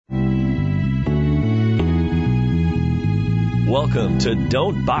Welcome to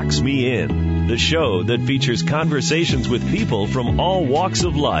Don't Box Me In, the show that features conversations with people from all walks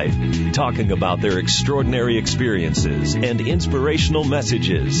of life, talking about their extraordinary experiences and inspirational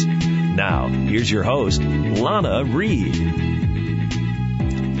messages. Now, here's your host, Lana Reed.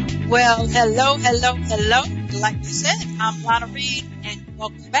 Well, hello. Like you said, I'm Lana Reed, and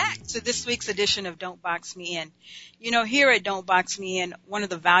welcome back to this week's edition of Don't Box Me In. You know, here at Don't Box Me In, one of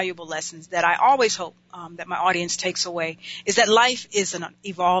the valuable lessons that I always hope that my audience takes away is that life is an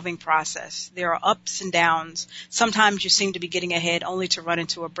evolving process. There are ups and downs. Sometimes you seem to be getting ahead only to run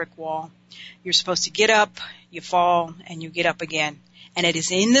into a brick wall. You're supposed to get up, you fall, and you get up again. And it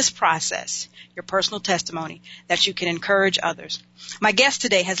is in this process, your personal testimony, that you can encourage others. My guest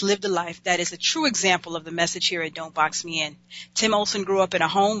today has lived a life that is a true example of the message here at Don't Box Me In. Tim Olson grew up in a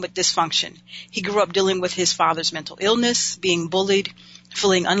home with dysfunction. He grew up dealing with his father's mental illness, being bullied,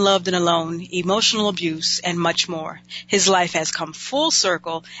 feeling unloved and alone, emotional abuse, and much more. His life has come full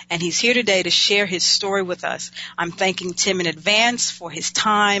circle, and he's here today to share his story with us. I'm thanking Tim in advance for his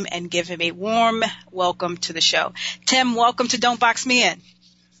time and give him a warm welcome to the show. Tim, welcome to Don't Box Me In.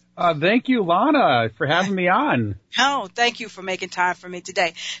 Thank you, Lana, for having me on. Oh, thank you for making time for me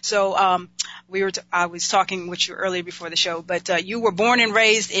today. So, I was talking with you earlier before the show, but you were born and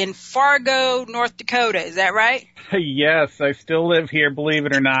raised in Fargo, North Dakota. Is that right? Yes, I still live here, believe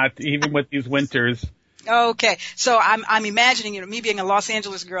it or not, even with these winters. Okay. So I'm imagining, me being a Los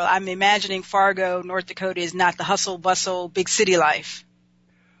Angeles girl, I'm imagining Fargo, North Dakota is not the hustle bustle, big city life.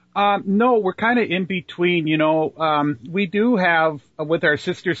 No, we're kind of in between, we do have, with our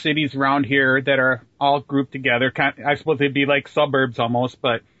sister cities around here that are all grouped together, I suppose they'd be like suburbs almost,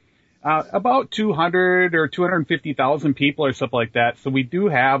 but about 200 or 250,000 people or something like that. So we do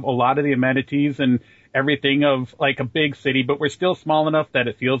have a lot of the amenities and everything of like a big city, but we're still small enough that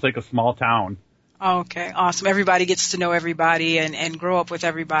it feels like a small town. Okay, awesome. Everybody gets to know everybody and grow up with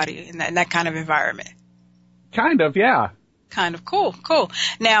everybody in that kind of environment. Kind of, yeah. Kind of cool.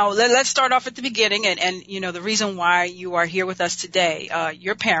 Now, let's start off at the beginning and the reason why you are here with us today.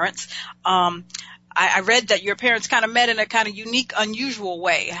 Your parents, I read that your parents kind of met in a kind of unique, unusual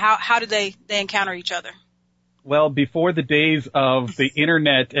way. How did they encounter each other? Well, before the days of the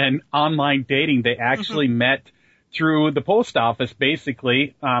internet and online dating, they actually met through the post office,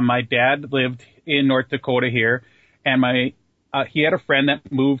 basically. My dad lived in North Dakota here, and he had a friend that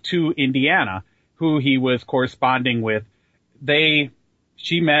moved to Indiana, who he was corresponding with.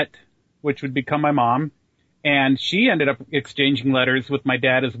 She met, which would become my mom, and she ended up exchanging letters with my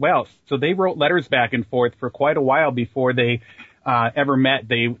dad as well. So they wrote letters back and forth for quite a while before they ever met.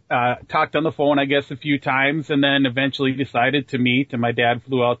 They talked on the phone, I guess, a few times, and then eventually decided to meet, and my dad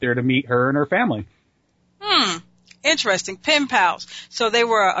flew out there to meet her and her family. Interesting. Pen pals. So they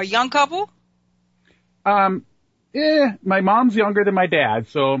were a young couple? My mom's younger than my dad,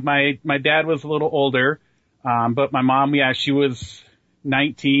 so my dad was a little older. But my mom, she was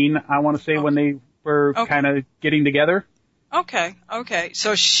 19, I want to say, when they were kind of getting together. Okay.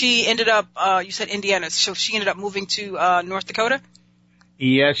 So she ended up, you said Indiana, so she ended up moving to North Dakota?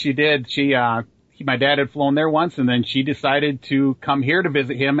 Yes, she did. My dad had flown there once, and then she decided to come here to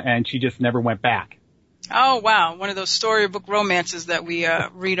visit him, and she just never went back. Oh, wow. One of those storybook romances that we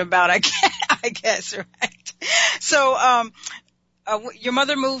read about, I guess, right? So, your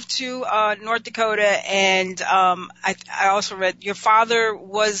mother moved to North Dakota, and I also read your father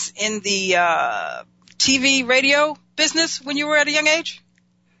was in the TV radio business when you were at a young age?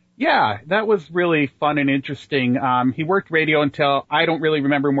 Yeah, that was really fun and interesting. He worked radio until I don't really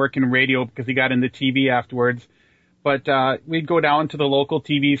remember him working in radio because he got into TV afterwards. But we'd go down to the local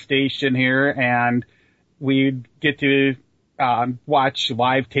TV station here, and we'd get to watch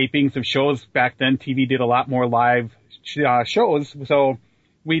live tapings of shows. Back then, TV did a lot more live shows, so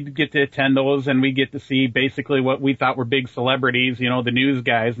we'd get to attend those, and we get to see basically what we thought were big celebrities, the news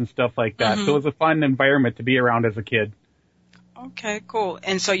guys and stuff like that. So it was a fun environment to be around as a kid. Okay, cool.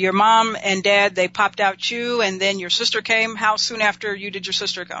 And so your mom and dad, they popped out you, and then your sister came. How soon after you did your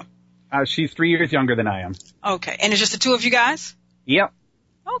sister come? She's 3 years younger than I am. Okay, and it's just the two of you guys? Yep.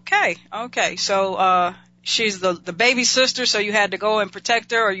 Okay. So she's the baby sister, so you had to go and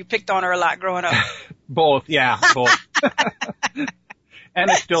protect her, or you picked on her a lot growing up? Both. And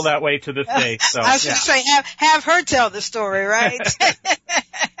it's still that way to this day. So, I was going to say, have her tell the story, right?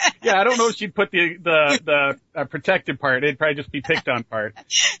 Yeah, I don't know if she'd put the protected part. It'd probably just be picked on part.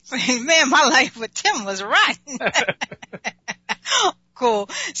 Man, my life with Tim was right. Cool.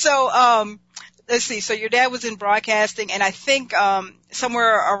 So, let's see. So your dad was in broadcasting, and I think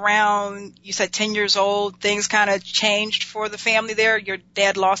somewhere around, you said 10 years old, things kind of changed for the family there. Your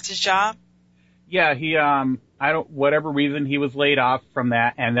dad lost his job? Yeah, whatever reason, he was laid off from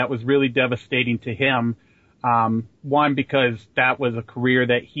that, and that was really devastating to him. One, because that was a career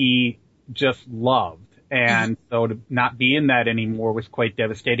that he just loved, and so to not be in that anymore was quite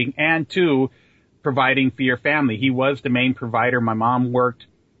devastating. And two, providing for your family. He was the main provider. My mom worked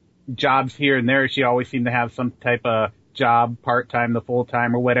jobs here and there. She always seemed to have some type of job, part-time, the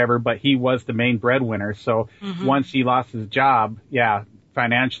full-time or whatever, but he was the main breadwinner. So once he lost his job,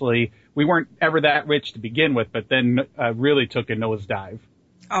 financially, we weren't ever that rich to begin with, but then really took a nosedive.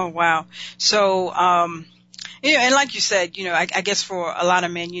 Oh, wow. So, and like you said, I guess for a lot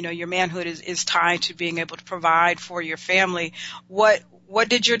of men, your manhood is tied to being able to provide for your family. What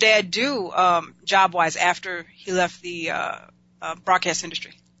did your dad do, job-wise after he left the, broadcast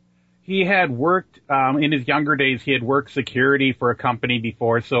industry? He had worked, in his younger days, he had worked security for a company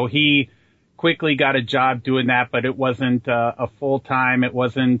before, so he quickly got a job doing that, but it wasn't a full-time, it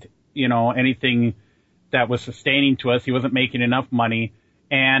wasn't, anything that was sustaining to us. He wasn't making enough money.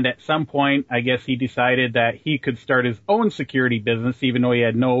 And at some point, I guess he decided that he could start his own security business, even though he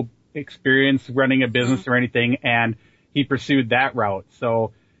had no experience running a business or anything, and he pursued that route.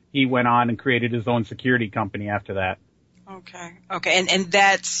 So he went on and created his own security company after that. Okay. And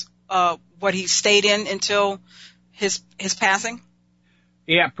that's what he stayed in until his passing?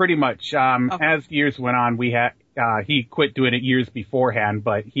 Yeah, pretty much. As years went on, he quit doing it years beforehand,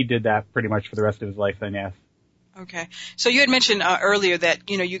 but he did that pretty much for the rest of his life then, yes. Okay. So you had mentioned earlier that,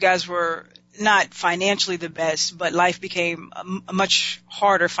 you guys were not financially the best, but life became much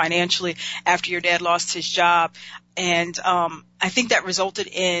harder financially after your dad lost his job. And I think that resulted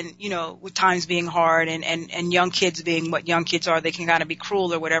in, with times being hard and young kids being what young kids are, they can kind of be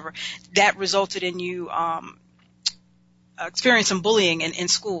cruel or whatever. That resulted in you experiencing bullying in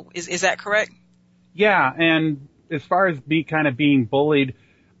school. Is that correct? Yeah, and as far as being bullied,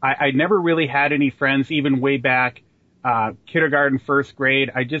 I never really had any friends, even way back kindergarten, first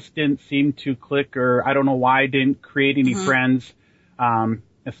grade. I just didn't seem to click, or I don't know why I didn't create any friends.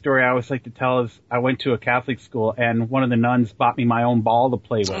 A story I always like to tell is I went to a Catholic school, and one of the nuns bought me my own ball to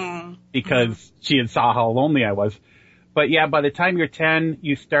play with because she had saw how lonely I was. But yeah, by the time you're 10,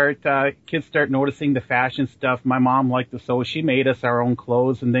 kids start noticing the fashion stuff. My mom liked to sew. She made us our own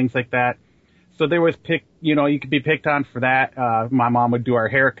clothes and things like that. So there was you could be picked on for that. My mom would do our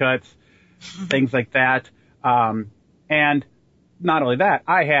haircuts, things like that. And not only that,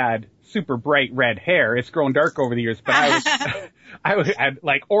 I had super bright red hair. It's grown dark over the years, but I had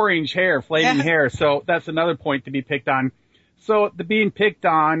like orange hair, flaming hair. So that's another point to be picked on. So the being picked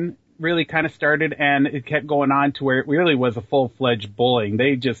on really kind of started, and it kept going on to where it really was a full-fledged bullying.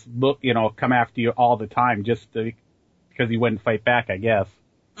 They just come after you all the time because you wouldn't fight back, I guess.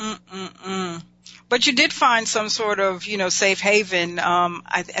 But you did find some sort of, safe haven.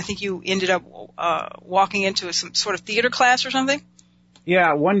 I think you ended up walking into some sort of theater class or something?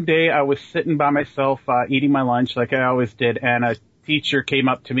 Yeah, one day I was sitting by myself eating my lunch like I always did, and a teacher came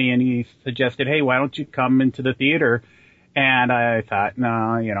up to me and he suggested, hey, why don't you come into the theater? And I thought,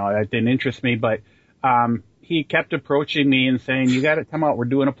 no, that didn't interest me, but he kept approaching me and saying, you got to come out, we're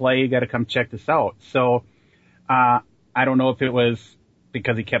doing a play, you got to come check this out. So I don't know if it was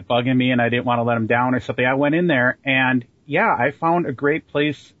because he kept bugging me and I didn't want to let him down or something. I went in there and I found a great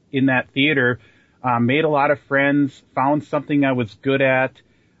place in that theater, made a lot of friends, found something I was good at,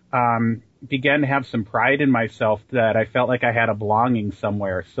 began to have some pride in myself that I felt like I had a belonging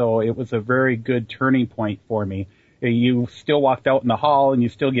somewhere. So it was a very good turning point for me. You still walked out in the hall and you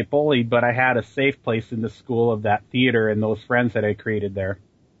still get bullied, but I had a safe place in the school of that theater and those friends that I created there.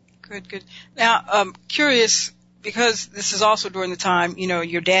 Good. Now, curious, because this is also during the time,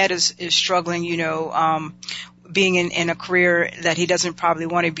 your dad is struggling, being in a career that he doesn't probably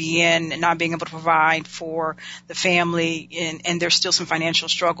want to be in and not being able to provide for the family, and there's still some financial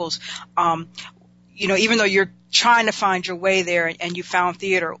struggles. Even though you're trying to find your way there and you found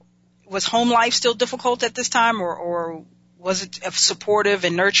theater, was home life still difficult at this time, or was it supportive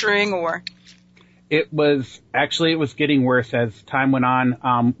and nurturing, or? It was getting worse as time went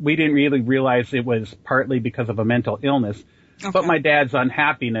on. We didn't really realize it was partly because of a mental illness, but my dad's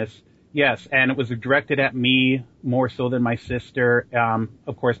unhappiness, yes, and it was directed at me more so than my sister.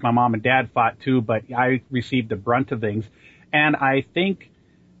 Of course, my mom and dad fought too, but I received the brunt of things. And I think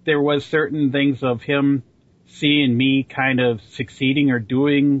there was certain things of him seeing me kind of succeeding or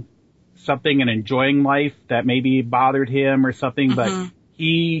doing something and enjoying life that maybe bothered him or something, but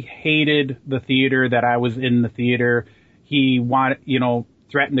he hated the theater, that I was in the theater. He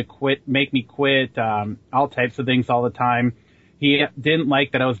threatened to make me quit, all types of things all the time. He didn't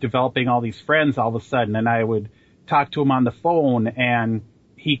like that I was developing all these friends all of a sudden, and I would talk to him on the phone, and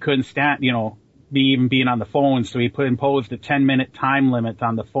he couldn't stand, me even being on the phone. So he imposed a 10-minute time limit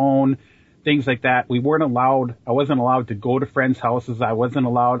on the phone, things like that. I wasn't allowed to go to friends' houses. I wasn't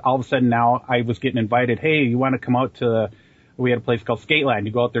allowed, all of a sudden now I was getting invited. Hey, you want to come out we had a place called Skateland.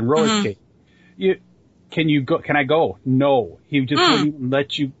 You go out there and roller skate. Can I go? No. He just wouldn't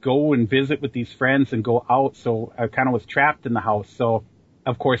let you go and visit with these friends and go out. So I kind of was trapped in the house. So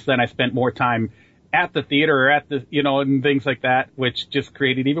of course then I spent more time at the theater or and things like that, which just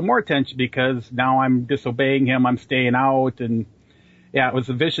created even more tension because now I'm disobeying him. I'm staying out. And yeah, it was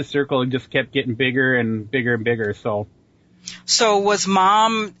a vicious circle and just kept getting bigger and bigger and bigger. So was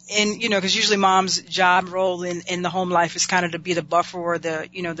mom because usually mom's job role in the home life is kind of to be the buffer or the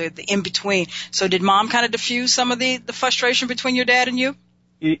in between. So did mom kind of diffuse some of the frustration between your dad and you?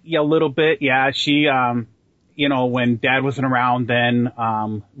 Yeah, a little bit. Yeah. She, when dad wasn't around, then,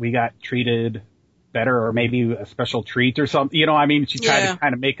 we got treated better or maybe a special treat or something, she tried to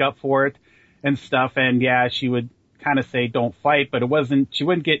kind of make up for it and stuff. And yeah, she would kind of say, don't fight, but she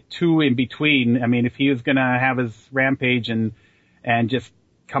wouldn't get too in between. I mean, if he was going to have his rampage and just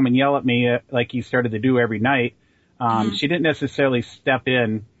come and yell at me like he started to do every night, she didn't necessarily step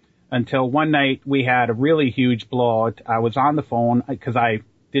in until one night we had a really huge blowout. I was on the phone because I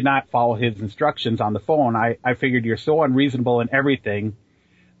did not follow his instructions on the phone. I figured you're so unreasonable in everything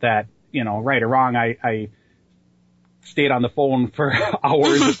that, right or wrong, I stayed on the phone for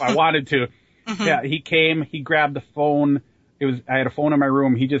hours if I wanted to. Mm-hmm. Yeah, he came, he grabbed the phone. I had a phone in my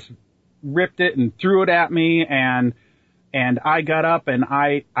room. He just ripped it and threw it at me and I got up and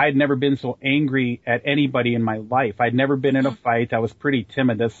I'd never been so angry at anybody in my life. I'd never been in a fight. I was pretty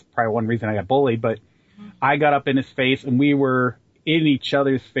timid. That's probably one reason I got bullied, but I got up in his face and we were in each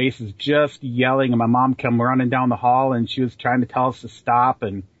other's faces just yelling, and my mom came running down the hall and she was trying to tell us to stop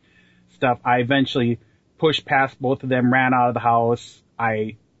and stuff. I eventually pushed past both of them, ran out of the house.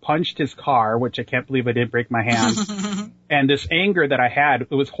 I punched his car, which I can't believe I didn't break my hand. And this anger that I had,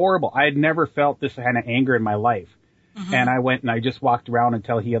 it was horrible. I had never felt this kind of anger in my life. Mm-hmm. And I went and I just walked around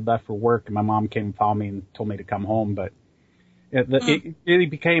until he had left for work, and my mom came and found me and told me to come home. But it really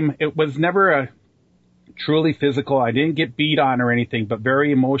it was never a truly physical. I didn't get beat on or anything, but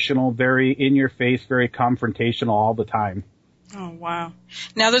very emotional, very in your face, very confrontational all the time. Oh, wow.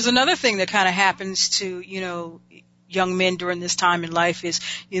 Now there's another thing that kind of happens to, young men during this time in life is,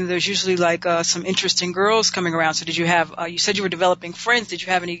 there's usually some interesting girls coming around. So did you have, you said you were developing friends. Did you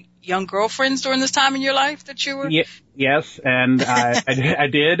have any young girlfriends during this time in your life that you were? Yes, and I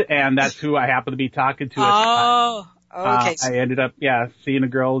did, and that's who I happened to be talking to at the time. Okay. I ended up, seeing a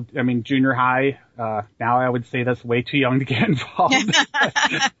girl, junior high. Now I would say that's way too young to get involved.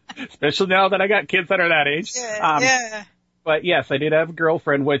 Especially now that I got kids that are that age. Yeah. But yes, I did have a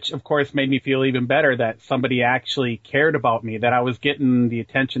girlfriend, which of course made me feel even better that somebody actually cared about me, that I was getting the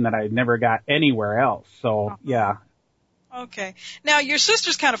attention that I never got anywhere else. So, yeah. Okay. Now your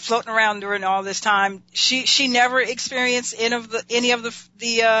sister's kind of floating around during all this time. She never experienced any of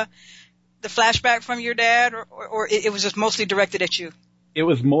the flashback from your dad, or it was just mostly directed at you? It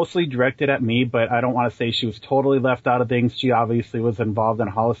was mostly directed at me, but I don't want to say she was totally left out of things. She obviously was involved in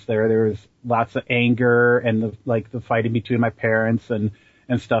a house there. There was lots of anger and the fighting between my parents and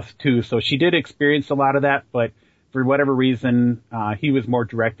stuff too. So she did experience a lot of that, but for whatever reason, he was more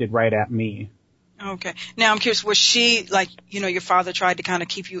directed right at me. Okay. Now I'm curious, was she your father tried to kind of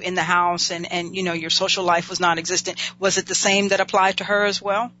keep you in the house and your social life was non-existent. Was it the same that applied to her as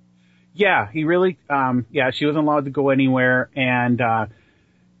well? Yeah, he really, she wasn't allowed to go anywhere. And,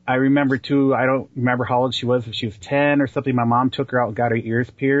 I remember too, I don't remember how old she was, if she was 10 or something. My mom took her out and got her ears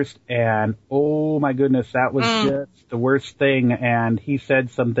pierced. And oh my goodness, that was just the worst thing. And he said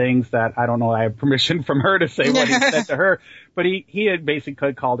some things that I don't know, I have permission from her to say what he said to her, but he had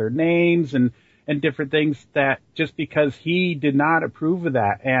basically called her names and different things that just because he did not approve of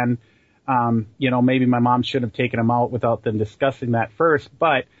that. And, maybe my mom should have taken him out without them discussing that first,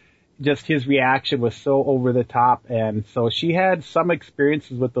 but just his reaction was so over the top. And so she had some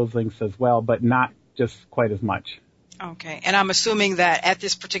experiences with those things as well, but not just quite as much. Okay. And I'm assuming that at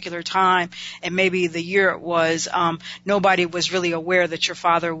this particular time, and maybe the year it was, nobody was really aware that your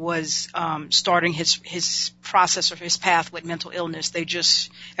father was starting his process or his path with mental illness.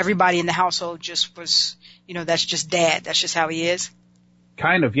 Everybody in the household just was, that's just dad. That's just how he is.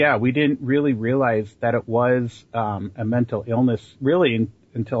 Kind of, yeah. We didn't really realize that it was a mental illness really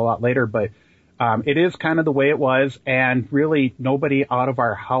until a lot later, but it is kind of the way it was, and really nobody out of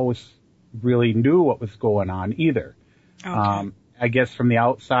our house really knew what was going on either. Okay. I guess from the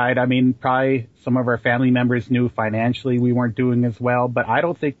outside, probably some of our family members knew financially we weren't doing as well, but I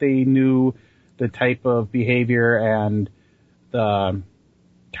don't think they knew the type of behavior and the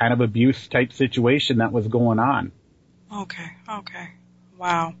kind of abuse type situation that was going on. Okay.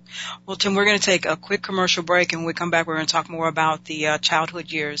 Wow. Well, Tim, we're going to take a quick commercial break, and when we come back, we're going to talk more about the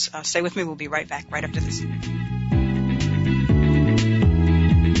childhood years. Stay with me. We'll be right back right after this.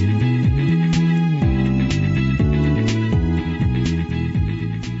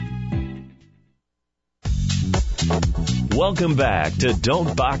 Welcome back to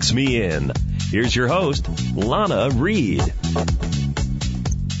Don't Box Me In. Here's your host, Lana Reed.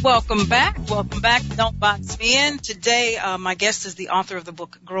 Welcome back. Don't Box Me In. Today, my guest is the author of the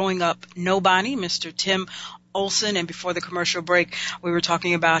book Growing Up Nobody, Mr. Tim Olson. And before the commercial break, we were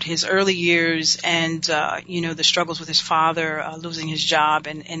talking about his early years and, the struggles with his father, losing his job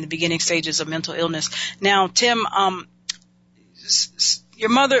and the beginning stages of mental illness. Now, Tim, your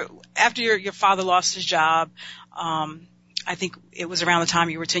mother, after your father lost his job, I think it was around the time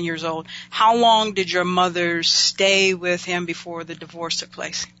you were 10 years old. How long did your mother stay with him before the divorce took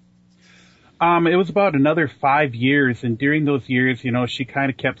place? It was about another 5 years, and during those years, she kind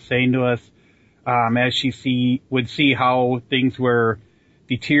of kept saying to us, as she would see how things were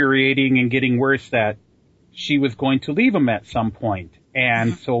deteriorating and getting worse, that she was going to leave him at some point.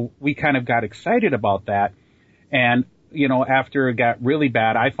 And so we kind of got excited about that. And after it got really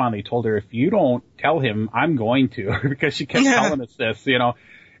bad, I finally told her, if you don't tell him, I'm going to, because she kept telling us this,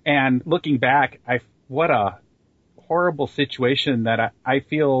 and looking back, what a horrible situation that I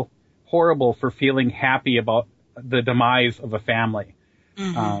feel horrible for feeling happy about the demise of a family.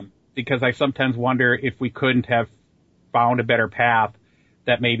 Because I sometimes wonder if we couldn't have found a better path,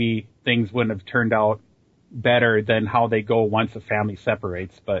 that maybe things wouldn't have turned out better than how they go once a family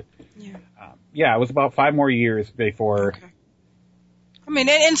separates. But it was about 5 more years before. Okay. I mean,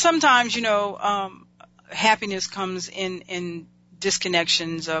 and sometimes, happiness comes in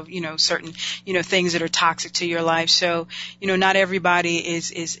disconnections of, certain, things that are toxic to your life. So, not everybody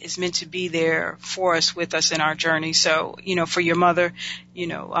is meant to be there for us, with us in our journey. So, for your mother,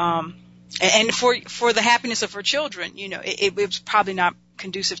 and for the happiness of her children, it was probably not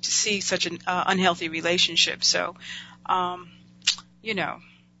conducive to see such an unhealthy relationship. So,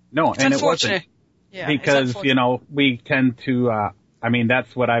 No, it's and unfortunate. It wasn't, yeah, because, we tend to,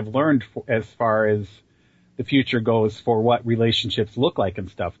 that's what I've learned as far as the future goes for what relationships look like and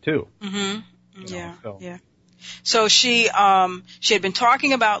stuff too. Yeah. So she had been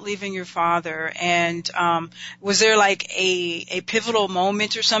talking about leaving your father, and was there like a pivotal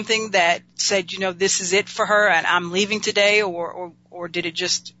moment or something that said, this is it for her and I'm leaving today, or did it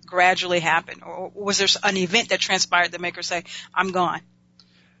just gradually happen? Or was there an event that transpired that made her say, I'm gone?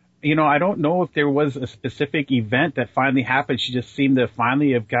 I don't know if there was a specific event that finally happened. She just seemed to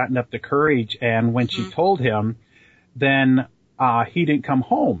finally have gotten up the courage. And when she told him, then he didn't come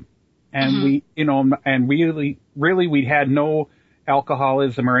home. And we, and really, we had no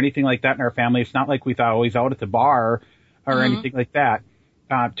alcoholism or anything like that in our family. It's not like we thought always out at the bar or anything like that.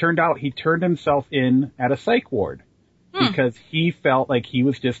 Turned out he turned himself in at a psych ward because he felt like he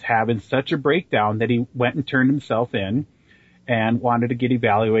was just having such a breakdown that he went and turned himself in and wanted to get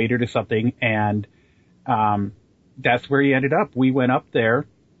evaluated or something. And that's where he ended up. We went up there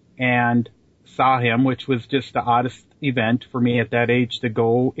and saw him, which was just the oddest event for me at that age, to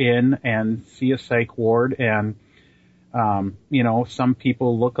go in and see a psych ward. And, some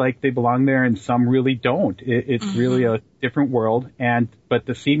people look like they belong there and some really don't. It's really a different world. But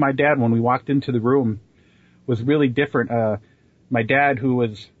to see my dad when we walked into the room was really different. My dad, who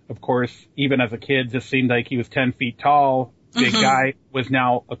was, of course, even as a kid, just seemed like he was 10 feet tall, big guy, was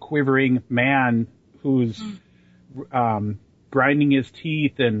now a quivering man who's grinding his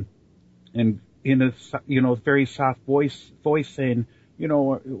teeth and in a very soft voice saying,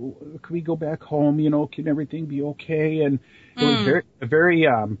 can we go back home? Can everything be okay? And it was a very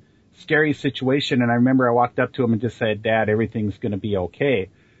scary situation. And I remember I walked up to him and just said, Dad, everything's going to be okay.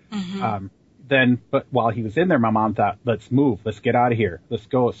 But while he was in there, my mom thought, let's move, let's get out of here, let's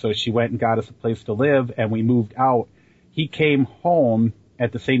go. So she went and got us a place to live, and we moved out. He came home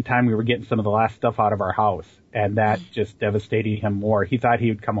at the same time we were getting some of the last stuff out of our house, and that just devastated him more. He thought he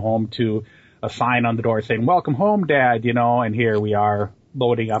would come home to a sign on the door saying, welcome home, Dad, and here we are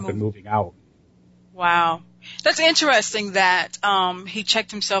loading up and moving out. Wow. That's interesting that he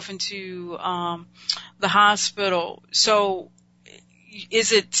checked himself into the hospital. So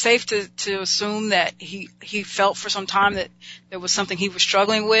is it safe to assume that he felt for some time that there was something he was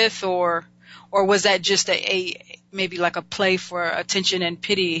struggling with, or was that just a maybe like a play for attention and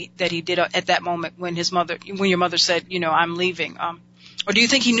pity that he did at that moment when your mother said, I'm leaving? Or do you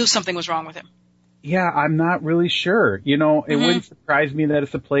think he knew something was wrong with him? Yeah, I'm not really sure. It wouldn't surprise me that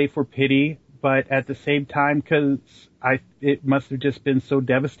it's a play for pity, but at the same time, it must have just been so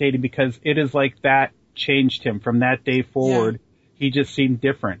devastating because it is like that changed him from that day forward. Yeah. He just seemed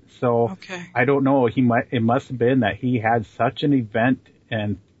different. So I don't know. It must have been that he had such an event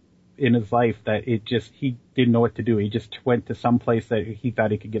and in his life that he didn't know what to do. He just went to some place that he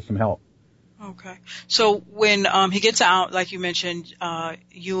thought he could get some help. Okay. So when he gets out, like you mentioned,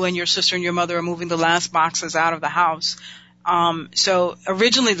 you and your sister and your mother are moving the last boxes out of the house. So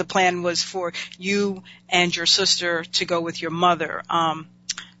originally the plan was for you and your sister to go with your mother.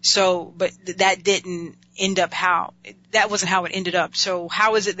 But that didn't end up that wasn't how it ended up. So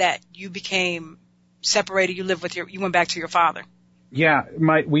how is it that you became separated? You went back to your father? Yeah,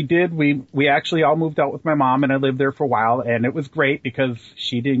 we did. We actually all moved out with my mom, and I lived there for a while, and it was great because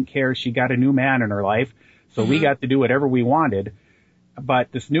she didn't care. She got a new man in her life, so we got to do whatever we wanted.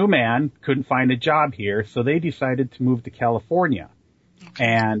 But this new man couldn't find a job here, so they decided to move to California. Okay.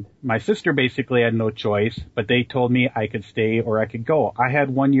 And my sister basically had no choice, but they told me I could stay or I could go. I had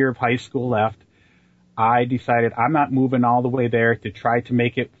 1 year of high school left. I decided I'm not moving all the way there to try to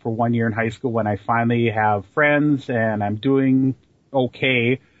make it for 1 year in high school when I finally have friends and I'm doing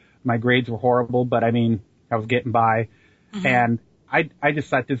okay. My grades were horrible, but I was getting by. Mm-hmm. And I just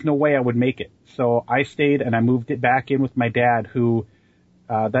thought there's no way I would make it. So I stayed and I moved it back in with my dad, who,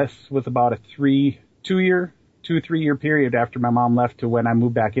 this was about a 3 year period after my mom left to when I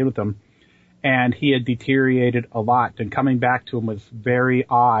moved back in with him. And he had deteriorated a lot, and coming back to him was very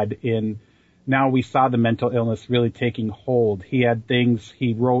odd. Now we saw the mental illness really taking hold. He had things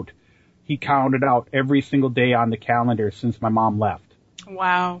he wrote. He counted out every single day on the calendar since my mom left.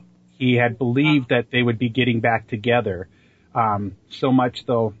 Wow. He had believed that they would be getting back together. So much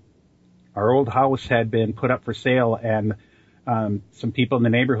though, our old house had been put up for sale, and some people in the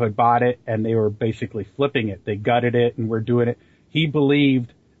neighborhood bought it, and they were basically flipping it. They gutted it and were doing it. He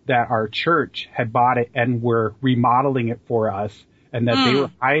believed that our church had bought it and were remodeling it for us, and that they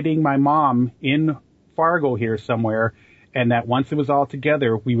were hiding my mom in Fargo here somewhere, and that once it was all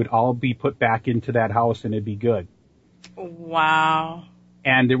together, we would all be put back into that house and it'd be good. Wow.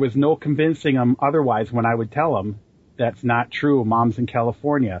 And there was no convincing him otherwise when I would tell him that's not true. Mom's in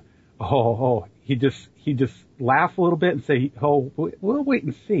California. He just laugh a little bit and say, we'll wait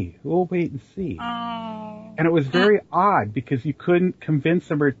and see. We'll wait and see. Oh. And it was very odd because you couldn't convince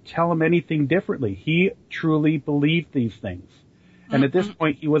him or tell him anything differently. He truly believed these things. And at this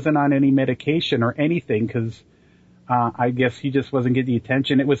point, he wasn't on any medication or anything because I guess he just wasn't getting the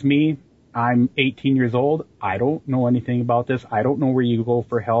attention. It was me. I'm 18 years old. I don't know anything about this. I don't know where you go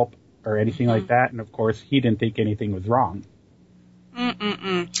for help or anything like that. And, of course, he didn't think anything was wrong.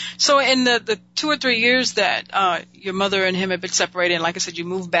 So in the 2 or 3 years that your mother and him had been separated, and like I said, you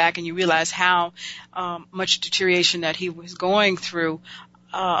moved back and you realized how much deterioration that he was going through,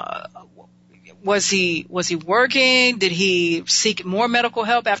 was he working? Did he seek more medical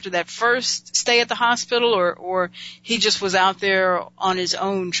help after that first stay at the hospital, or he just was out there on his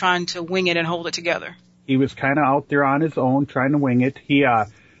own trying to wing it and hold it together? He was kind of out there on his own trying to wing it.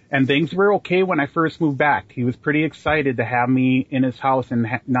 And things were okay when I first moved back. He was pretty excited to have me in his house and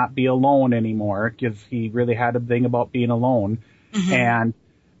not be alone anymore, because he really had a thing about being alone. And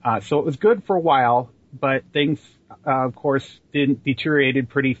so it was good for a while, but things, of course, deteriorated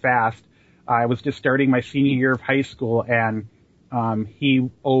pretty fast. I was just starting my senior year of high school, and he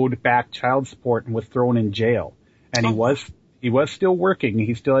owed back child support and was thrown in jail. And he was still working.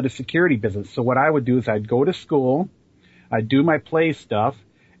 He still had a security business. So what I would do is I'd go to school, I'd do my play stuff,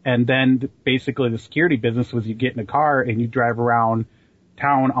 and then basically the security business was you get in a car and you drive around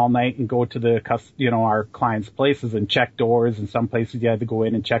town all night and go to our clients' places and check doors, and some places you had to go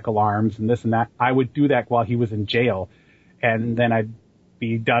in and check alarms and this and that. I would do that while he was in jail, and then I'd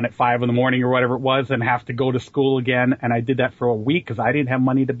be done at 5 a.m. or whatever it was and have to go to school again. And I did that for a week because I didn't have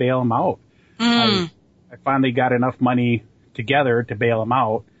money to bail him out. I finally got enough money together to bail him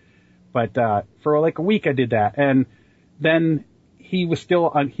out, but for like a week I did that. And then he was so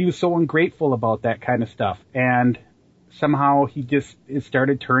ungrateful about that kind of stuff, and somehow it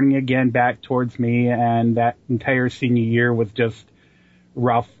started turning again back towards me, and that entire senior year was just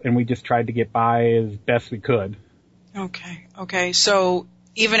rough, and we just tried to get by as best we could. Okay. So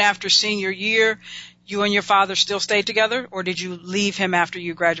even after senior year, you and your father still stayed together, or did you leave him after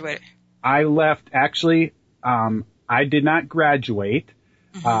you graduated? I left. Actually, I did not graduate.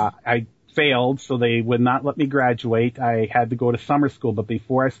 I failed, so they would not let me graduate. I had to go to summer school, but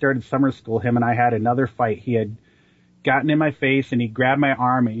before I started summer school, him and I had another fight. He had gotten in my face, and he grabbed my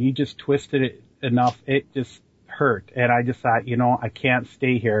arm, and he just twisted it enough. It just hurt, and I just thought, I can't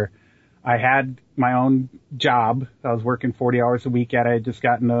stay here. I had my own job. I was working 40 hours a week I had just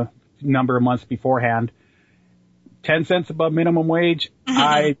gotten a number of months beforehand. 10 cents above minimum wage.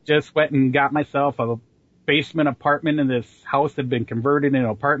 I just went and got myself a basement apartment, and this house had been converted into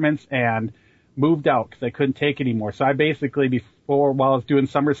apartments, and moved out because I couldn't take it anymore. So I basically, while I was doing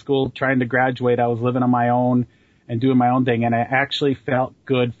summer school, trying to graduate, I was living on my own and doing my own thing. And I actually felt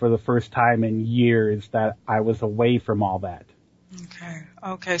good for the first time in years that I was away from all that.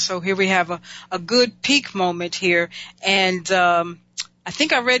 Okay. So here we have a good peak moment here. And, I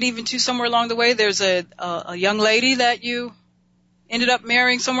think I read even too somewhere along the way, there's a young lady that you ended up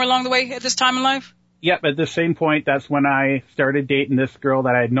marrying somewhere along the way at this time in life? Yep. At the same point, that's when I started dating this girl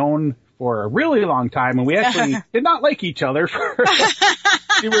that I'd known for a really long time, and we actually did not like each other.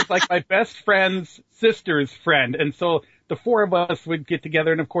 She was like my best friend's sister's friend, and so the four of us would get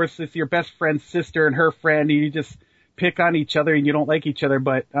together, and of course it's your best friend's sister and her friend, and you just pick on each other and you don't like each other.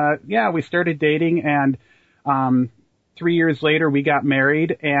 But we started dating, and 3 years later we got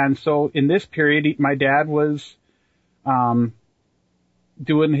married. And so in this period, my dad was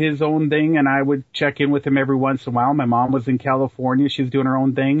doing his own thing, and I would check in with him every once in a while. My mom was in California. She was doing her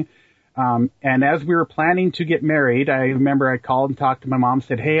own thing. And as we were planning to get married, I remember I called and talked to my mom,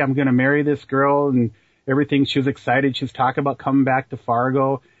 said, hey, I'm going to marry this girl and everything. She was excited. She was talking about coming back to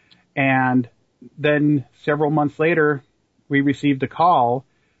Fargo. And then several months later, we received a call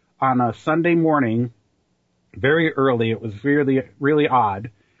on a Sunday morning, very early. It was really, really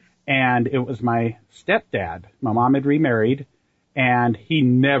odd. And it was my stepdad. My mom had remarried, and he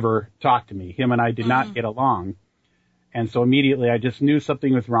never talked to me. Him and I did not get along. And so immediately I just knew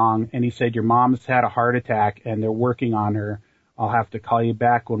something was wrong. And he said, your mom's had a heart attack and they're working on her. I'll have to call you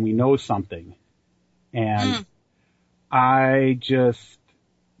back when we know something. And I just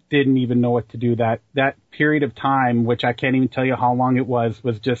didn't even know what to do. That period of time, which I can't even tell you how long it was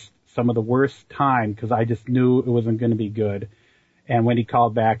just some of the worst time, because I just knew it wasn't going to be good. And when he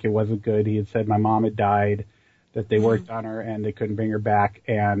called back, it wasn't good. He had said my mom had died, that they worked on her and they couldn't bring her back.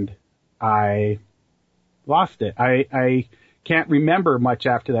 And I lost it. I can't remember much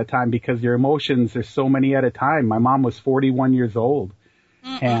after that time because your emotions, there's so many at a time. My mom was 41 years old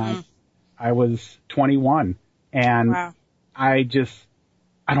and I was 21, and I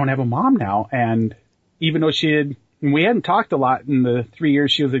don't have a mom now. And even though we hadn't talked a lot in the 3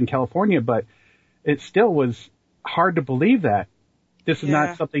 years she was in California, but it still was hard to believe that this is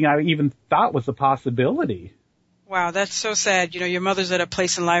not something I even thought was a possibility. Wow, that's so sad. You know, your mother's at a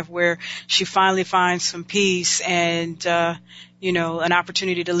place in life where she finally finds some peace and, an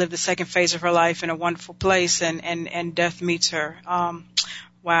opportunity to live the second phase of her life in a wonderful place, and death meets her.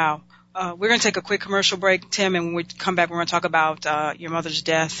 Wow. We're going to take a quick commercial break, Tim, and when we come back, we're going to talk about your mother's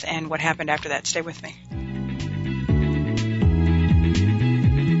death and what happened after that. Stay with me.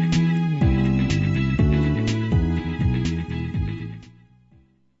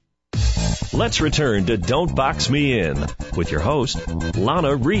 Let's return to Don't Box Me In with your host,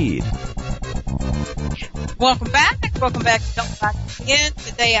 Lana Reed. Welcome back to Don't Box Me In.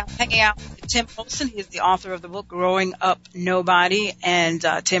 Today I'm hanging out with Tim Olson. He is the author of the book Growing Up Nobody. And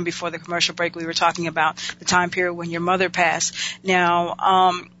Tim, before the commercial break, we were talking about the time period when your mother passed.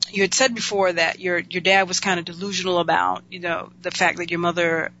 Now, you had said before that your dad was kind of delusional about, the fact that your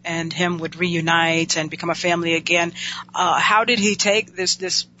mother and him would reunite and become a family again. How did he take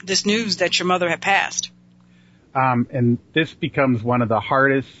this news that your mother had passed? And this becomes one of the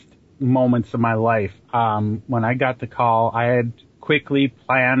hardest moments of my life. When I got the call, I had quickly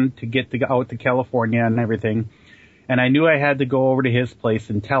planned to get out to California and everything. And I knew I had to go over to his place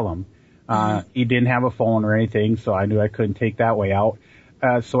and tell him. He didn't have a phone or anything, so I knew I couldn't take that way out.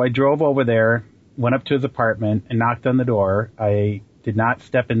 So I drove over there, went up to his apartment and knocked on the door. I did not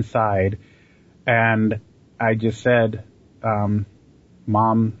step inside, and I just said,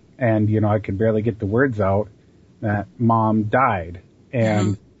 Mom, and I could barely get the words out, that Mom died.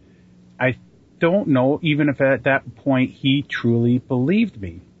 And I don't know even if at that point he truly believed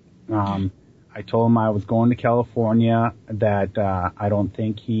me. I told him I was going to California, that I don't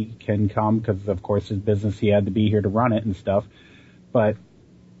think he can come because, of course, his business, he had to be here to run it and stuff. But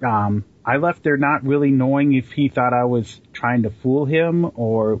I left there not really knowing if he thought I was trying to fool him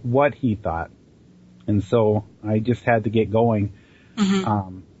or what he thought. And so I just had to get going.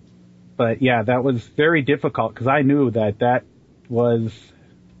 But yeah, that was very difficult because I knew that was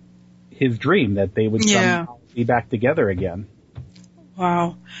his dream, that they would somehow be back together again.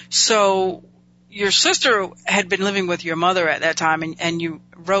 Wow. So your sister had been living with your mother at that time, and you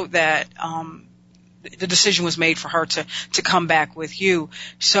wrote that the decision was made for her to come back with you.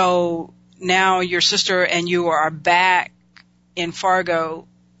 So now your sister and you are back in Fargo,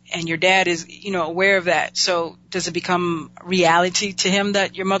 and your dad is, aware of that. So does it become reality to him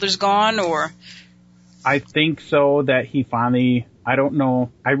that your mother's gone, or? I think so, that he finally, I don't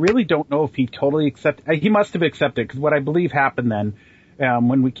know, I really don't know if he totally accepted, he must have accepted, because what I believe happened then,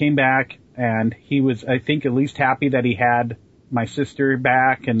 when we came back, and he was, I think, at least happy that he had my sister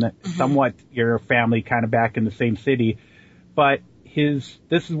back, and that somewhat your family kind of back in the same city, but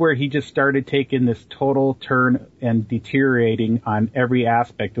this is where he just started taking this total turn and deteriorating on every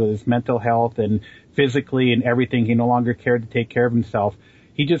aspect with his mental health and physically and everything. He no longer cared to take care of himself.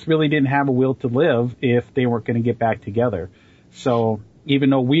 He just really didn't have a will to live if they weren't going to get back together. So even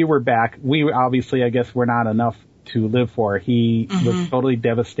though we were back, we obviously, I guess, were not enough to live for. He was totally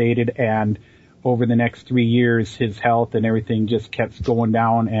devastated, and over the next 3 years, his health and everything just kept going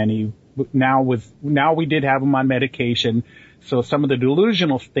down, and now we did have him on medication. So some of the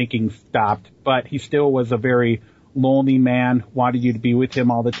delusional thinking stopped, but he still was a very lonely man, wanted you to be with him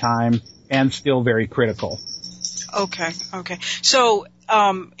all the time, and still very critical. Okay. So,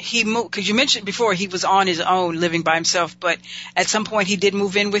 he moved, cause you mentioned before he was on his own living by himself, but at some point he did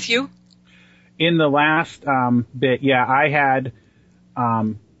move in with you? In the last, bit, yeah, I had,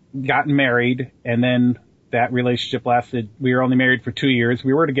 gotten married, and then that relationship lasted, we were only married for 2 years.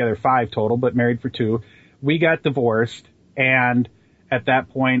 We were together 5 total, but married for 2. We got divorced, and at that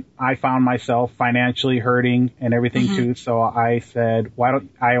point I found myself financially hurting and everything too. So I said,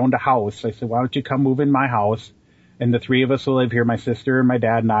 I owned a house. I said, why don't you come move in my house? And the 3 of us will live here. My sister and my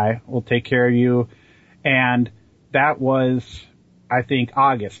dad and I will take care of you. And that was, I think,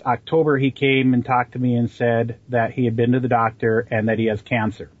 August. October, he came and talked to me and said that he had been to the doctor and that he has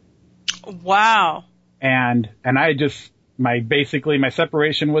cancer. Wow. And I just, my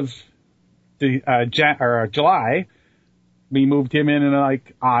separation was July. We moved him in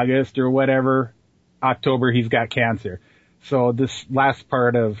like August or whatever. October, he's got cancer. So this last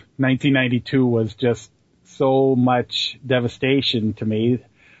part of 1992 was just so much devastation to me.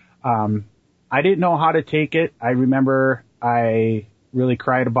 I didn't know how to take it. I remember I really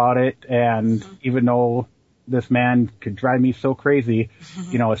cried about it, and even though this man could drive me so crazy,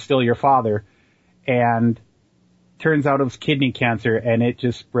 it's still your father. And turns out it was kidney cancer, and it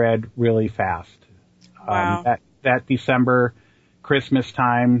just spread really fast. Wow. That December, Christmas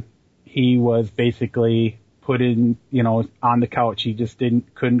time, he was basically put in, on the couch. He just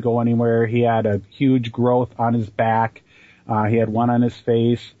couldn't go anywhere. He had a huge growth on his back. He had one on his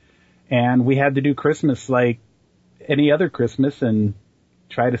face, and we had to do Christmas like any other Christmas and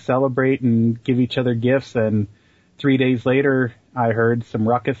try to celebrate and give each other gifts. And 3 days later, I heard some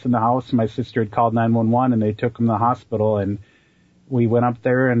ruckus in the house. My sister had called 911, and they took him to the hospital, and we went up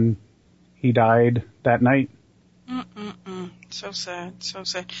there, and he died that night. So sad, so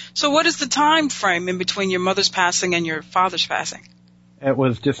sad. So what is the time frame in between your mother's passing and your father's passing? It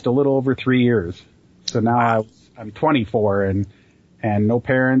was just a little over 3 years. So now I'm 24 and no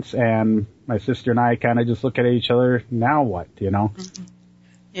parents, and my sister and I kind of just look at each other. Now what,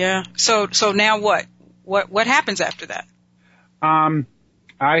 Yeah. So now what? What happens after that? I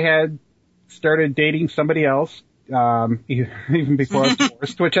had started dating somebody else, even before I was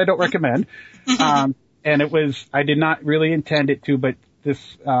divorced, which I don't recommend. And I did not really intend it to, but this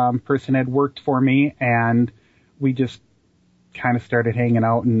person had worked for me, and we just kind of started hanging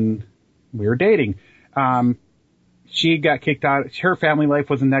out, and we were dating. She got kicked out. Her family life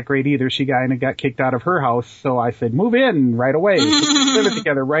wasn't that great either. She got kicked out of her house, so I said, move in right away. We lived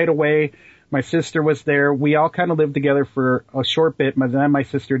together right away. My sister was there. We all kind of lived together for a short bit, but then my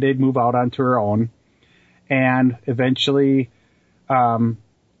sister did move out onto her own. And eventually,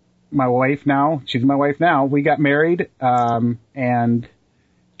 my wife now, she's my wife now, we got married, and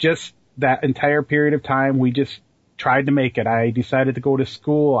just that entire period of time, we just tried to make it. I decided to go to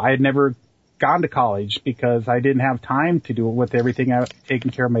school. I had never gone to college because I didn't have time to do it with everything,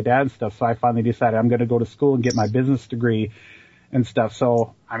 taking care of my dad and stuff. So I finally decided I'm going to go to school and get my business degree and stuff.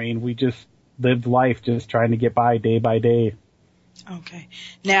 So, we just lived life just trying to get by day by day. Okay.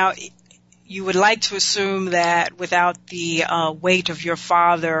 Now, you would like to assume that without the weight of your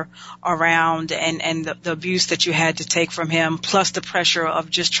father around and the abuse that you had to take from him, plus the pressure of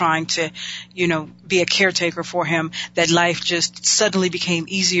just trying to, be a caretaker for him, that life just suddenly became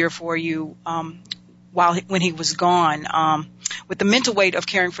easier for you when he was gone. With the mental weight of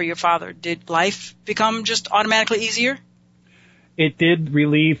caring for your father, did life become just automatically easier? It did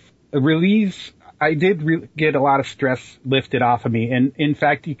I did get a lot of stress lifted off of me. And in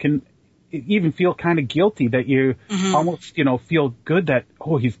fact, you can even feel kind of guilty that you almost, feel good that,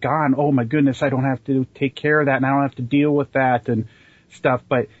 oh, he's gone. Oh my goodness, I don't have to take care of that, and I don't have to deal with that and stuff.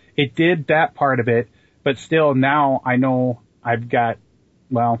 But it did that part of it. But still now I know I've got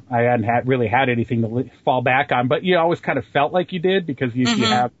well, I hadn't really had anything to fall back on, but you always kind of felt like you did because you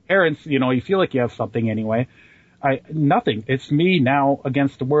have parents, you feel like you have something anyway. Nothing. It's me now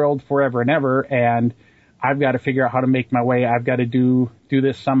against the world forever and ever, and I've got to figure out how to make my way. I've got to do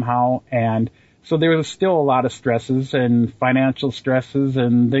this somehow. And so there was still a lot of stresses and financial stresses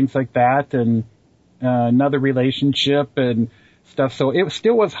and things like that, and another relationship and stuff. So it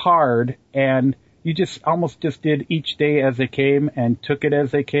still was hard, and you just almost just did each day as it came and took it as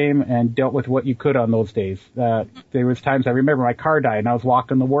they came and dealt with what you could on those days. There was times I remember my car died and I was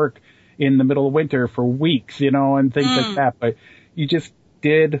walking to work in the middle of winter for weeks, and things like that. But you just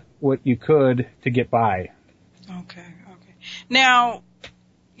did what you could to get by. Okay. Now,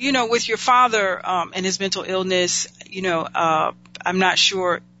 with your father and his mental illness, I'm not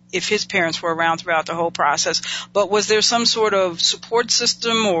sure if his parents were around throughout the whole process, but was there some sort of support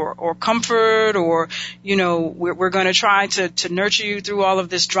system or comfort or, we're going to try to nurture you through all of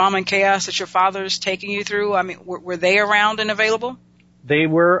this drama and chaos that your father's taking you through? I mean, were they around and available? They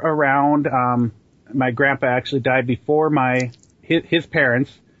were around. My grandpa actually died before his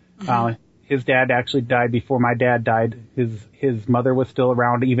parents. His dad actually died before my dad died. His mother was still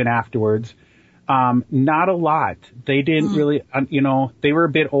around even afterwards. Not a lot. They didn't really, they were a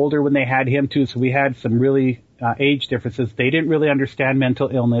bit older when they had him too, so we had some really age differences. They didn't really understand mental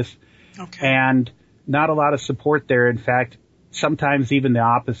illness. Okay. And not a lot of support there. In fact, sometimes even the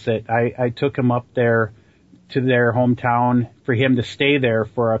opposite. I took him up there to their hometown for him to stay there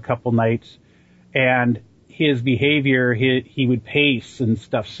for a couple nights, and his behavior, he would pace and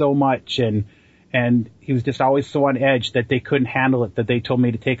stuff so much, and he was just always so on edge that they couldn't handle it, that they told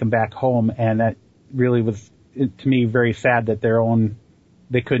me to take him back home. And that really was, to me, very sad that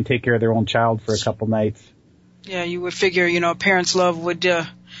they couldn't take care of their own child for a couple nights. Yeah, you would figure, parents' love would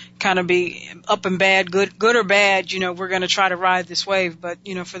kind of be up and bad, good or bad, we're going to try to ride this wave. But,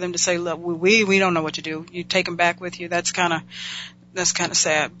 for them to say, look, we don't know what to do. You take them back with you. That's kind of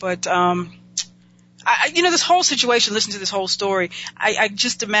sad. But, this whole situation, listen to this whole story, I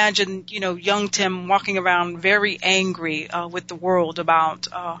just imagine, young Tim walking around very angry with the world about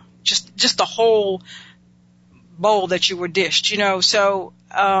just the whole bowl that you were dished, So,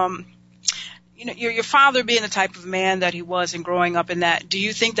 your father being the type of man that he was and growing up in that, do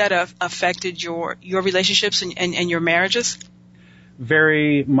you think that affected your relationships and your marriages?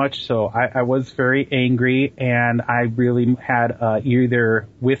 Very much so. I was very angry, and I really had either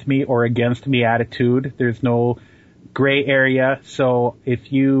with me or against me attitude. There's no gray area. So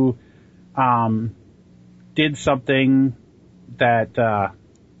if you did something that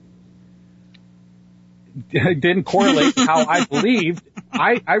didn't correlate how I believed,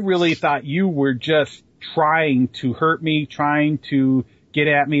 I really thought you were just trying to hurt me, trying to get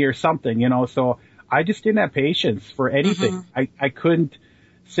at me or something, so I just didn't have patience for anything. I couldn't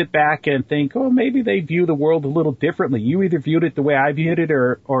sit back and think, oh, maybe they view the world a little differently. You either viewed it the way I viewed it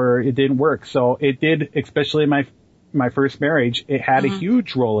or it didn't work. So it did, especially in my first marriage, it had a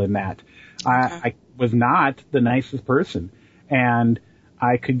huge role in that. I was not the nicest person, and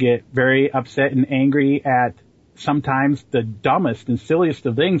I could get very upset and angry at sometimes the dumbest and silliest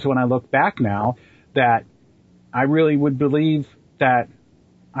of things when I look back now, that I really would believe that,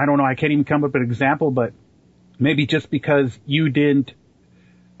 I don't know, I can't even come up with an example, but maybe just because you didn't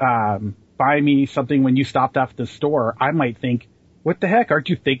buy me something when you stopped off at the store, I might think, what the heck, aren't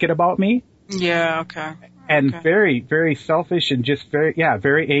you thinking about me? Yeah, okay. And very, very selfish and just very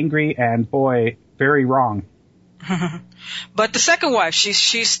angry, and boy, very wrong. But the second wife,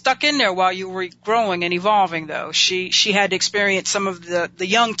 she's stuck in there while you were growing and evolving, though. She had to experience some of the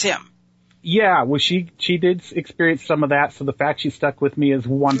young Tim. Yeah, well, she did experience some of that, so the fact she stuck with me is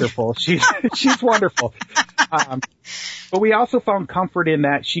wonderful. She's wonderful. But we also found comfort in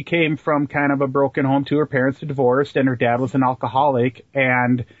that she came from kind of a broken home too. Her parents were divorced, and her dad was an alcoholic.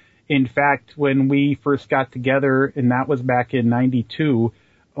 And in fact, when we first got together, and that was back in 92,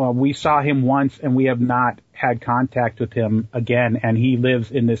 we saw him once, and we have not had contact with him again. And he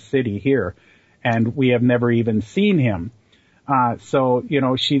lives in this city here, and we have never even seen him. So,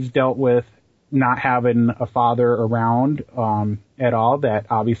 she's dealt with not having a father around at all, that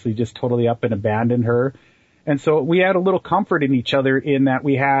obviously just totally up and abandoned her. And so we had a little comfort in each other in that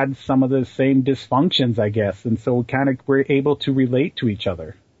we had some of the same dysfunctions, I guess. And so we kind of were able to relate to each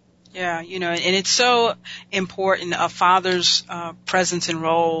other. Yeah, and it's so important. A father's presence and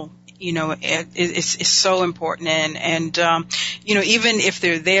role, it's so important. And even if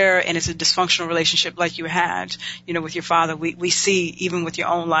they're there and it's a dysfunctional relationship like you had, with your father, we see even with your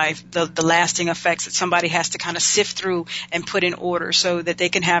own life the lasting effects that somebody has to kind of sift through and put in order so that they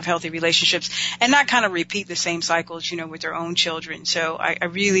can have healthy relationships and not kind of repeat the same cycles, with their own children. So I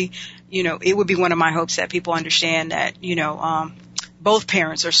really, it would be one of my hopes that people understand that, both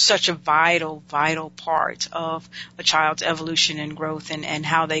parents are such a vital, vital part of a child's evolution and growth and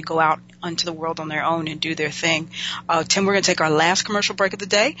how they go out onto the world on their own and do their thing. Tim, we're going to take our last commercial break of the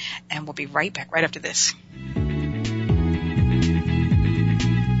day, and we'll be right back right after this.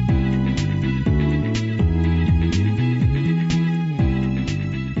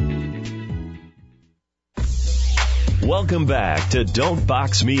 Welcome back to Don't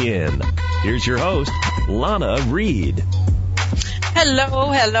Box Me In. Here's your host, Lana Reed.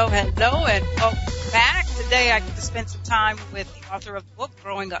 Hello, and welcome back. Today I get to spend some time with the author of the book,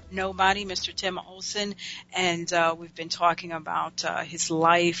 Growing Up Nobody, Mr. Tim Olson, and we've been talking about his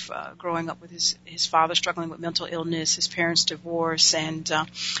life, growing up with his father struggling with mental illness, his parents' divorce, and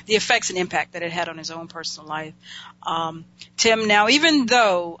the effects and impact that it had on his own personal life. Tim, now even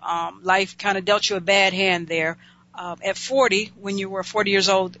though life kind of dealt you a bad hand there, at 40, when you were 40 years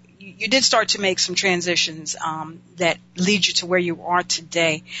old, you did start to make some transitions that lead you to where you are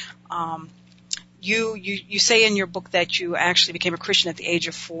today. You say in your book that you actually became a Christian at the age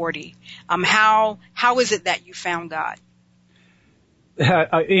of 40. How is it that you found God?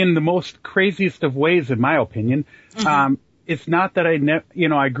 In the most craziest of ways, in my opinion. Mm-hmm. It's not that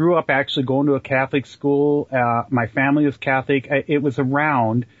I grew up actually going to a Catholic school. My family was Catholic. It was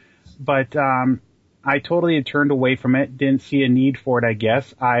around, but I totally had turned away from it, didn't see a need for it, I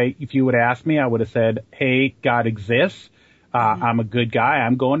guess. If you would ask me, I would have said, hey, God exists. I'm a good guy.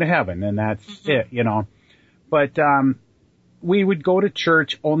 I'm going to heaven. And that's it, But we would go to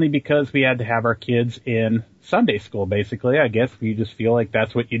church only because we had to have our kids in Sunday school, basically. I guess we just feel like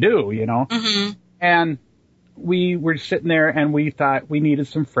that's what you do, Mm-hmm. And we were sitting there and we thought we needed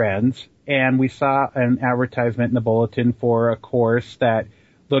some friends. And we saw an advertisement in the bulletin for a course that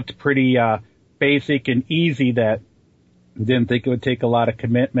looked pretty basic and easy, that didn't think it would take a lot of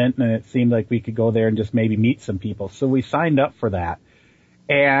commitment, and it seemed like we could go there and just maybe meet some people. So we signed up for that.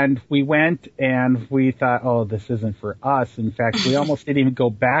 And we went and we thought, oh, this isn't for us. In fact, we almost didn't even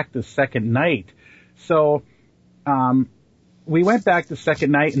go back the second night. So we went back the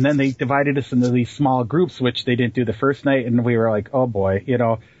second night, and then they divided us into these small groups, which they didn't do the first night, and we were like, oh boy,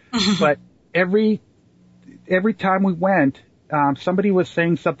 But every time we went, somebody was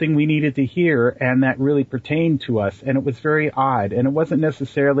saying something we needed to hear, and that really pertained to us, and it was very odd. And it wasn't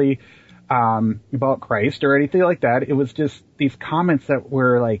necessarily about Christ or anything like that. It was just these comments that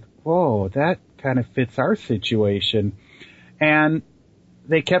were like, whoa, that kind of fits our situation. And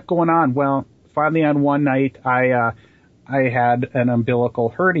they kept going on. Well, finally on one night, I had an umbilical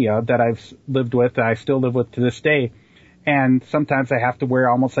hernia that I've lived with, that I still live with to this day. And sometimes I have to wear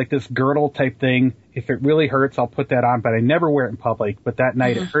almost like this girdle type thing. If it really hurts, I'll put that on, but I never wear it in public. But that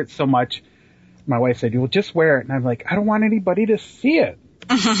night it hurt so much. My wife said, well, just wear it. And I'm like, I don't want anybody to see it.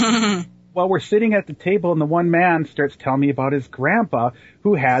 Well, we're sitting at the table, and the one man starts telling me about his grandpa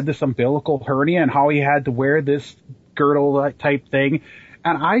who had this umbilical hernia and how he had to wear this girdle type thing.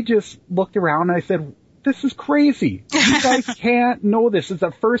 And I just looked around and I said, this is crazy. You guys can't know this. It's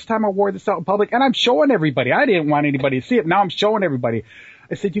the first time I wore this out in public, and I'm showing everybody. I didn't want anybody to see it. Now I'm showing everybody.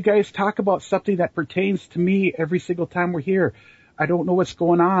 I said, you guys talk about something that pertains to me every single time we're here. I don't know what's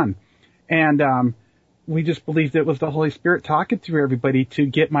going on. And we just believed it was the Holy Spirit talking through everybody to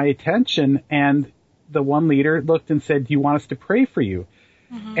get my attention. And the one leader looked and said, do you want us to pray for you?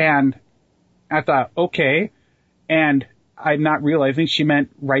 Mm-hmm. And I thought, okay. And I'm not realizing she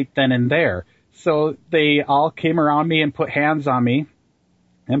meant right then and there. So they all came around me and put hands on me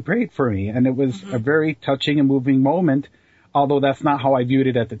and prayed for me. And it was a very touching and moving moment. Although that's not how I viewed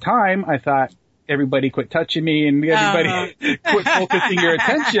it at the time. I thought everybody quit touching me and everybody quit focusing your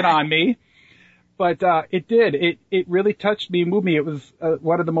attention on me. But it did. It really touched me, moved me. It was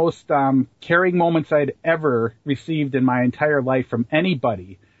one of the most caring moments I'd ever received in my entire life from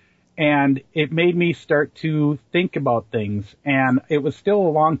anybody. And it made me start to think about things. And it was still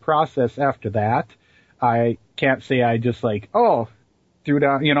a long process after that. I can't say I just threw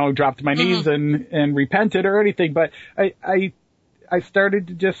down, dropped to my knees and repented or anything. But I started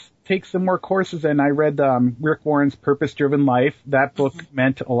to just take some more courses, and I read Rick Warren's Purpose Driven Life. That book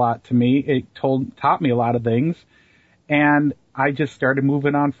meant a lot to me. It taught me a lot of things. And I just started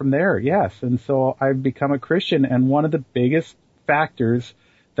moving on from there. Yes. And so I've become a Christian. And one of the biggest factors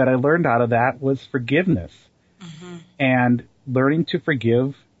that I learned out of that was forgiveness. Mm-hmm. And learning to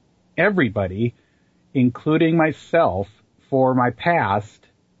forgive everybody, including myself, for my past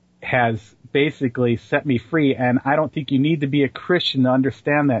has basically set me free. And I don't think you need to be a Christian to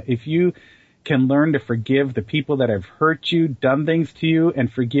understand that. If you can learn to forgive the people that have hurt you, done things to you,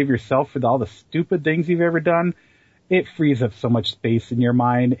 and forgive yourself for all the stupid things you've ever done, it frees up so much space in your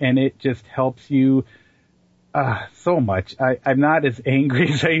mind, and it just helps you so much. I'm not as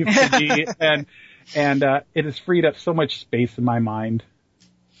angry as I used to be, and it has freed up so much space in my mind.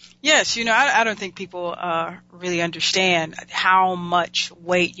 Yes, I don't think people really understand how much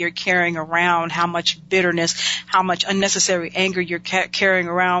weight you're carrying around, how much bitterness, how much unnecessary anger you're carrying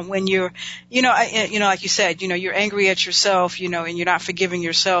around when you're, like you said, you're angry at yourself, and you're not forgiving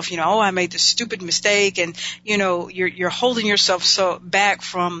yourself. Oh, I made this stupid mistake, and you're holding yourself so back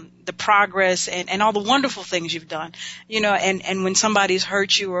from the progress and all the wonderful things you've done, and when somebody's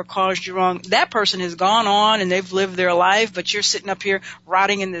hurt you or caused you wrong, that person has gone on and they've lived their life, but you're sitting up here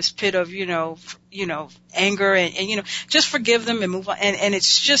rotting in this pit of, anger and just forgive them and move on. And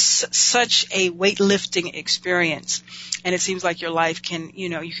it's just such a weightlifting experience. And it seems like your life can,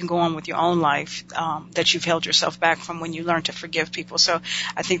 you can go on with your own life, that you've held yourself back from when you learn to forgive people. So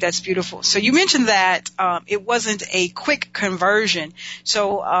I think that's beautiful. So you mentioned that, it wasn't a quick conversion.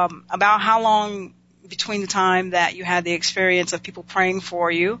 So, about how long between the time that you had the experience of people praying for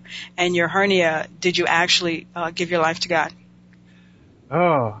you and your hernia did you actually, give your life to God?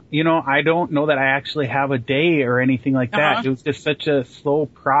 Oh, I don't know that I actually have a day or anything like that. Uh-huh. It was just such a slow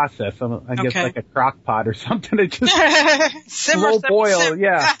process. I guess like a crock pot or something. It just simmer, boil,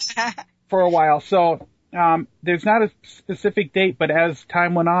 yeah, for a while. So, there's not a specific date, but as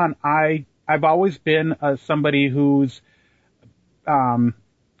time went on, I've always been somebody who's,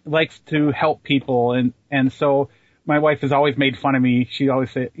 likes to help people. And so my wife has always made fun of me. She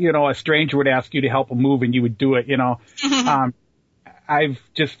always said, a stranger would ask you to help them move and you would do it, I've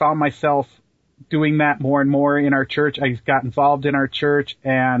just found myself doing that more and more in our church. I got involved in our church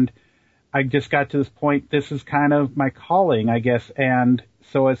and I just got to this point. This is kind of my calling, I guess. And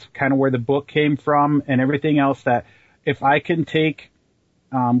so it's kind of where the book came from and everything else that if I can take,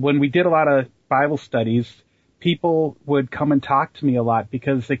 when we did a lot of Bible studies, people would come and talk to me a lot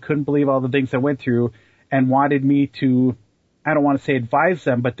because they couldn't believe all the things I went through and wanted me to, I don't want to say advise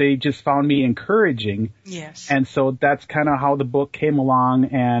them, but they just found me encouraging. Yes. And so that's kind of how the book came along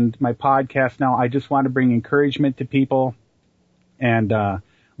and my podcast now. I just want to bring encouragement to people and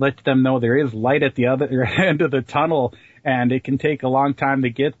let them know there is light at the other end of the tunnel and it can take a long time to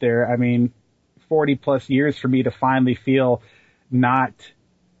get there. I mean, 40 plus years for me to finally feel not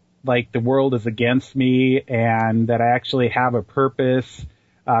like the world is against me and that I actually have a purpose.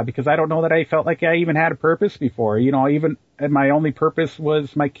 Because I don't know that I felt like I even had a purpose before. Even my only purpose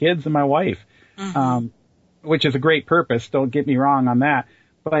was my kids and my wife, mm-hmm. Which is a great purpose. Don't get me wrong on that.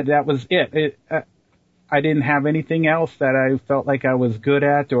 But that was it. I didn't have anything else that I felt like I was good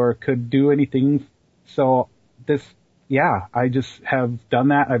at or could do anything. So I just have done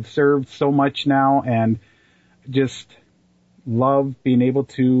that. I've served so much now and just love being able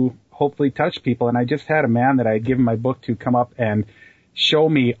to hopefully touch people. And I just had a man that I had given my book to come up and show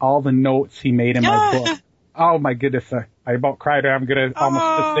me all the notes he made in my book. Oh my goodness. I about cried. I'm going to almost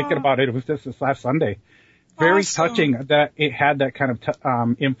just thinking about it. It was just this last Sunday. Very touching that it had that kind of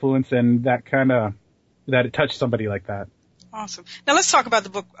influence and that kind of, that it touched somebody like that. Awesome. Now let's talk about the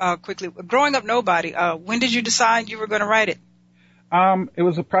book quickly. Growing Up Nobody. When did you decide you were going to write it? It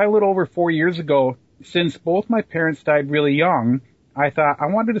was probably a little over 4 years ago. Since both my parents died really young, I thought I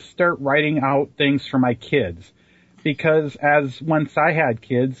wanted to start writing out things for my kids. Because once I had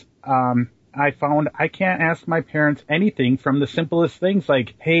kids, I found I can't ask my parents anything from the simplest things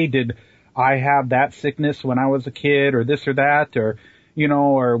like, hey, did I have that sickness when I was a kid or this or that or,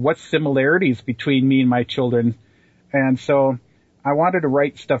 or what similarities between me and my children. And so I wanted to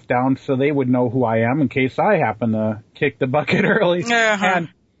write stuff down so they would know who I am in case I happen to kick the bucket early. Uh-huh.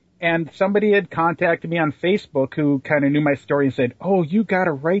 And somebody had contacted me on Facebook who kind of knew my story and said, oh, you got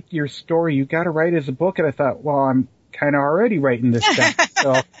to write your story. You got to write it as a book. And I thought, well, I'm kind of already writing this down.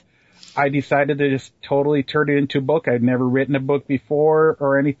 So I decided to just totally turn it into a book. I'd never written a book before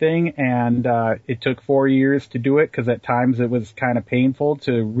or anything. And it took 4 years to do it because at times it was kind of painful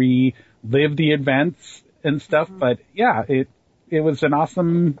to relive the events and stuff. Mm-hmm. But yeah, it was an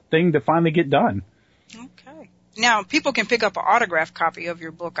awesome thing to finally get done. Okay. Now, people can pick up an autographed copy of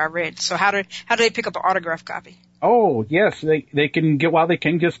your book, I read. So how do they pick up an autographed copy? Oh, yes, they can they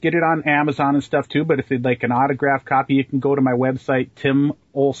can just get it on Amazon and stuff too, but if they'd like an autographed copy, you can go to my website,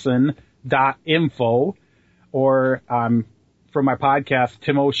 timolson.info, or from my podcast,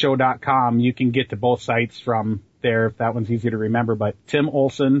 timoshow.com. You can get to both sites from there if that one's easy to remember. But Tim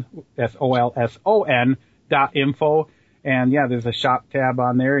Olson, SOLSON.info. And yeah, there's a shop tab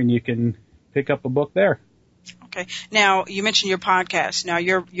on there, and you can pick up a book there. Okay. Now, you mentioned your podcast. Now,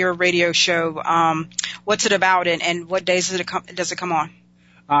 your radio show, what's it about, and what days does it come on?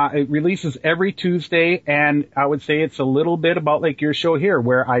 It releases every Tuesday, and I would say it's a little bit about like your show here,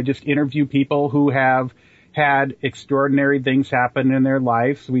 where I just interview people who have had extraordinary things happen in their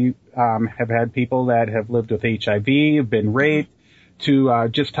lives. We have had people that have lived with HIV, have been raped, to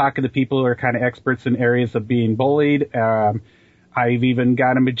just talking to people who are kind of experts in areas of being bullied. I've even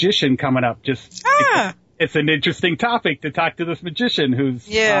got a magician coming up. It's an interesting topic to talk to this magician who's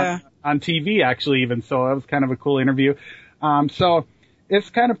on TV, actually, even. So that was kind of a cool interview. So it's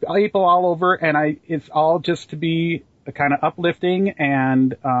kind of people all over, and it's all just to be kind of uplifting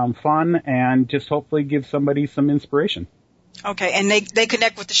and fun, and just hopefully give somebody some inspiration. Okay, and they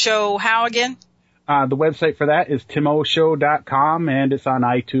connect with the show how again? The website for that is timoshow.com, and it's on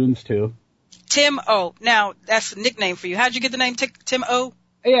iTunes too. Tim O. Now, that's a nickname for you. How'd you get the name Tim O?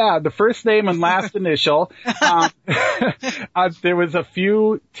 Yeah, the first name and last initial. There was a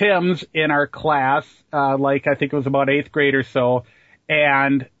few Tims in our class, like I think it was about 8th grade or so,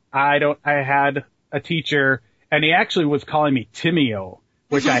 and I had a teacher, and he actually was calling me Timio,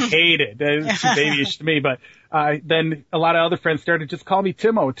 which I hated. It's too babyish to me, but then a lot of other friends started just calling me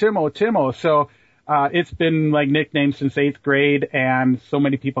Timo. So it's been like nicknamed since 8th grade, and so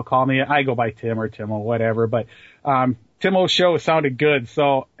many people call me. I go by Tim or Timo, whatever, but Timo's show sounded good.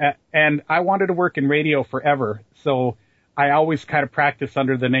 So, and I wanted to work in radio forever, so I always kind of practiced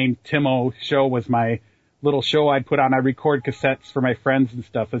under the name Timo Show. Was my little show I'd put on. I record cassettes for my friends and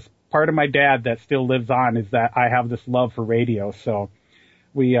stuff. It's part of my dad that still lives on, is that I have this love for radio. So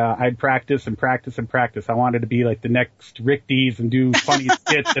I'd practice and practice and practice. I wanted to be like the next Rick Dees and do funny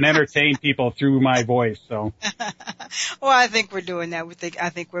skits and entertain people through my voice. So, well, I think we're doing that. I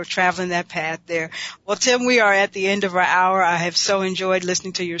think we're traveling that path there. Well, Tim, we are at the end of our hour. I have so enjoyed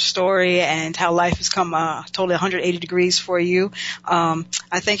listening to your story and how life has come totally 180 degrees for you. I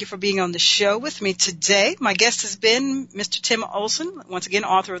thank you for being on the show with me today. My guest has been Mr. Tim Olson, once again,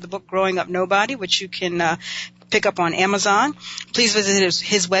 author of the book Growing Up Nobody, which you can pick up on Amazon. Please visit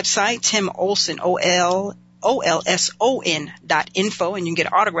his website, Tim Olson, OLSON.info, and you can get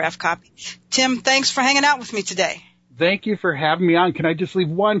an autographed copy. Tim, thanks for hanging out with me today. Thank you for having me on. Can I just leave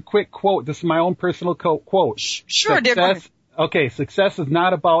one quick quote? This is my own personal quote. Sure, dear. Okay, success is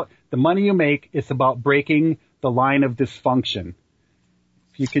not about the money you make. It's about breaking the line of dysfunction.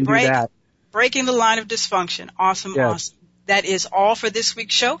 If you can do that. Breaking the line of dysfunction. Awesome, yes. Awesome. That is all for this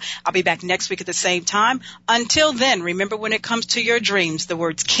week's show. I'll be back next week at the same time. Until then, remember, when it comes to your dreams, the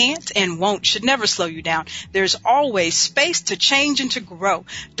words can't and won't should never slow you down. There's always space to change and to grow.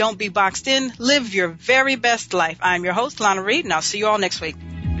 Don't be boxed in. Live your very best life. I'm your host, Lana Reed, and I'll see you all next week.